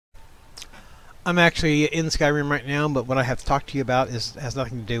I'm actually in Skyrim right now, but what I have to talk to you about has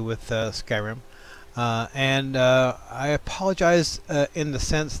nothing to do with Skyrim. And I apologize in the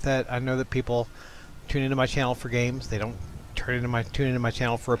sense that I know that people tune into my channel for games. They don't tune into my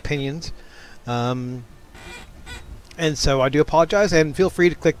channel for opinions. Um, and so I do apologize, and feel free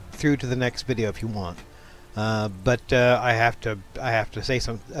to click through to the next video if you want. But I have to say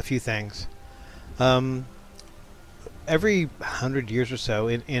a few things. Every 100 years or so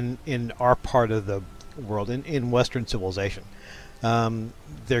in our part of the world, in Western civilization,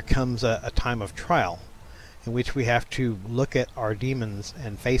 there comes a time of trial in which we have to look at our demons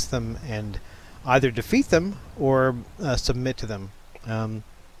and face them and either defeat them or submit to them.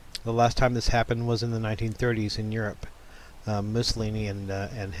 The last time this happened was in the 1930s in Europe, Mussolini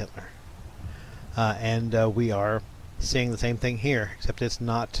and Hitler. And we are seeing the same thing here, except it's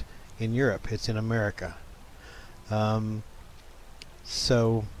not in Europe, it's in America.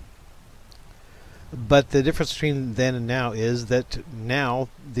 But the difference between then and now is that now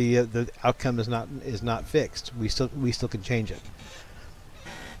the outcome is not fixed. We still can change it.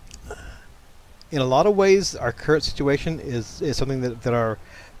 In a lot of ways, our current situation is something that our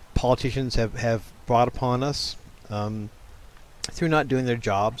politicians have brought upon us through not doing their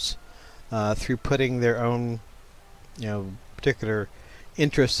jobs, through putting their own particular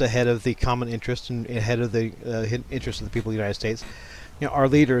interests ahead of the common interest and ahead of the interests of the people of the United States. Our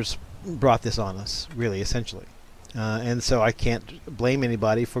leaders brought this on us, really, essentially. And so I can't blame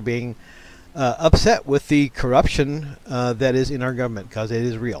anybody for being upset with the corruption that is in our government, because it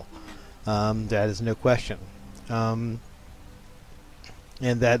is real. That is no question. And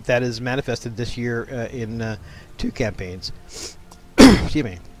that is manifested this year in two campaigns. Excuse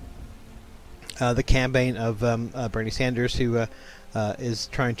me. The campaign of Bernie Sanders, who is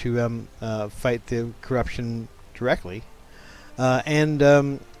trying to fight the corruption directly, and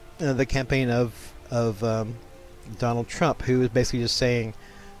the campaign of Donald Trump, who is basically just saying,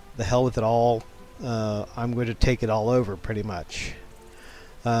 "The hell with it all! I'm going to take it all over," pretty much.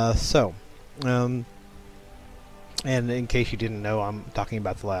 And in case you didn't know, I'm talking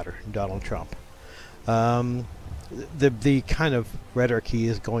about the latter, Donald Trump. The kind of rhetoric he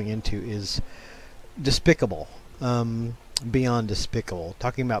is going into is despicable. Beyond despicable.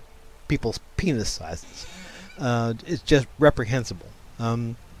 Talking about people's penis sizes. It's just reprehensible.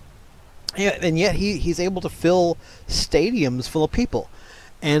 And yet he's able to fill stadiums full of people.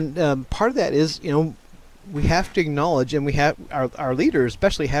 And part of that is, we have to acknowledge, and we have our leaders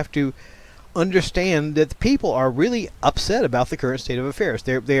especially have to understand that the people are really upset about the current state of affairs.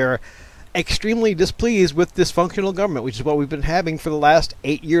 They are extremely displeased with dysfunctional government, which is what we've been having for the last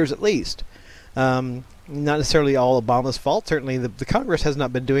 8 years at least. Not necessarily all Obama's fault. Certainly the Congress has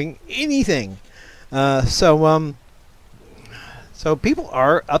not been doing anything. So people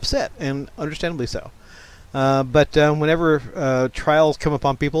are upset, and understandably so. But whenever trials come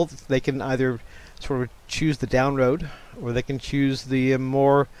upon people, they can either sort of choose the down road, or they can choose the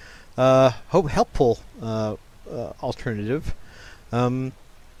more helpful alternative. And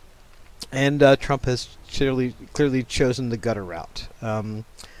Trump has clearly chosen the gutter route.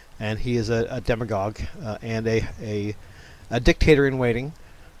 And he is a demagogue and a dictator in waiting.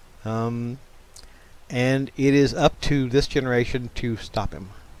 And it is up to this generation to stop him.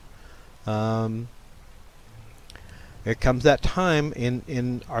 There comes that time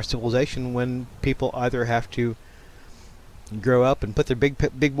in our civilization when people either have to grow up and put their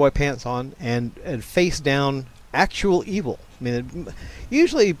big boy pants on and face down actual evil. I mean,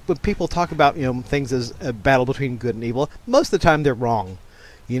 usually when people talk about things as a battle between good and evil, most of the time they're wrong.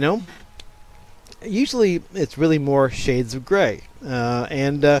 Usually it's really more shades of gray,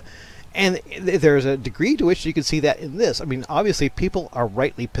 and there's a degree to which you can see that in this. I mean, obviously people are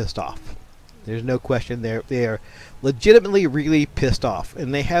rightly pissed off. There's no question. They are legitimately really pissed off,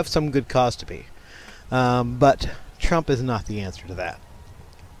 and they have some good cause to be. But Trump is not the answer to that.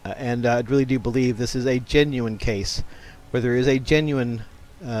 And I really do believe this is a genuine case where there is a genuine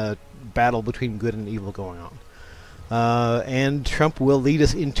battle between good and evil going on. And Trump will lead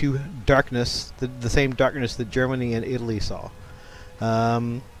us into darkness, the same darkness that Germany and Italy saw.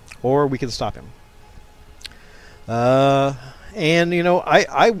 Or we can stop him. And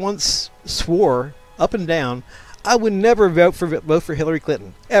I once swore up and down I would never vote for Hillary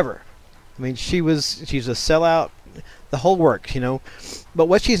Clinton, ever. I mean, she's a sellout, the whole works, But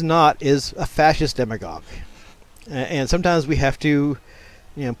what she's not is a fascist demagogue. And sometimes we have to,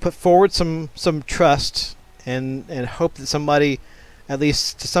 put forward some trust and hope that somebody, at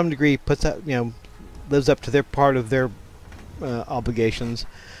least to some degree, puts up, lives up to their part of their obligations.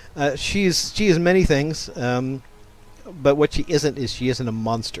 She is many things, but what she isn't is she isn't a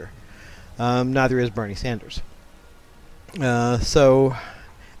monster. Neither is Bernie Sanders. And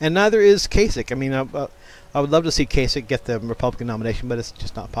neither is Kasich. I mean, I would love to see Kasich get the Republican nomination, but it's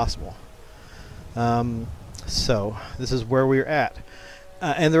just not possible. So this is where we're at.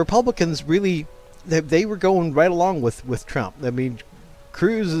 And the Republicans really, they were going right along with Trump. I mean,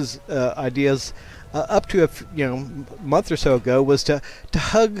 Cruz's ideas up to a month or so ago was to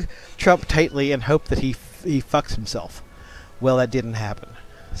hug Trump tightly and hope that he fucks himself. Well, that didn't happen.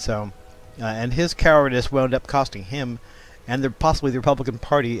 So, and his cowardice wound up costing him and possibly the Republican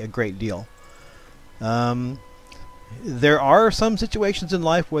Party a great deal. There are some situations in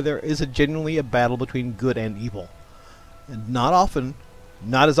life where there is genuinely a battle between good and evil. Not often,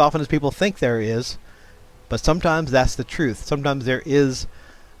 not as often as people think there is, but sometimes that's the truth. Sometimes there is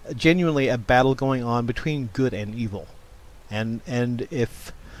genuinely a battle going on between good and evil, and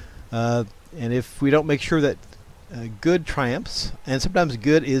if we don't make sure that good triumphs, and sometimes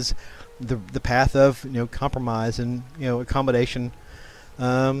good is the path of compromise and accommodation.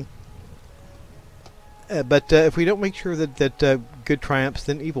 But if we don't make sure that good triumphs,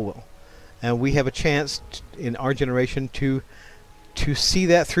 then evil will, and we have a chance in our generation to see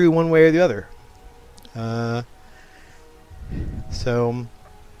that through one way or the other. So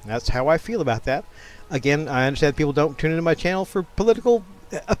that's how I feel about that. Again, I understand people don't tune into my channel for political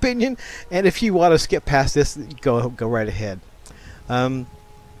opinion, and if you want to skip past this, go right ahead.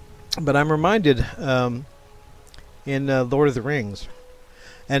 But I'm reminded in Lord of the Rings,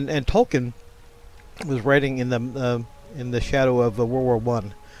 and Tolkien was writing in the shadow of World War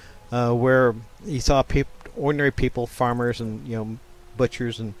I, where he saw ordinary people, farmers and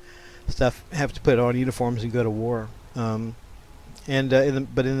butchers and stuff, have to put on uniforms and go to war. In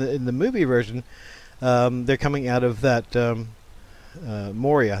the movie version, they're coming out of that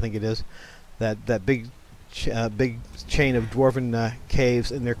Moria, I think it is, that big chain of dwarven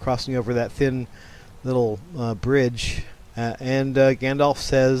caves, and they're crossing over that thin little bridge, and Gandalf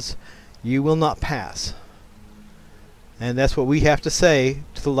says, "You will not pass." And that's what we have to say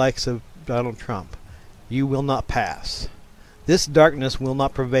to the likes of Donald Trump. You will not pass. This darkness will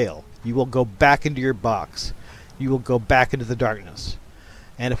not prevail. You will go back into your box. You will go back into the darkness.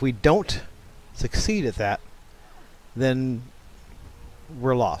 And if we don't succeed at that, then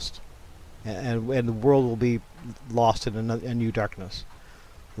we're lost. And the world will be lost in a new darkness,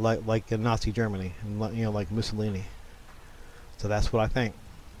 like in Nazi Germany, and like Mussolini. So that's what I think.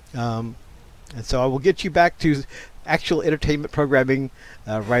 And so I will get you back to actual entertainment programming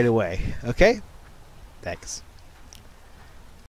right away. Okay? Thanks.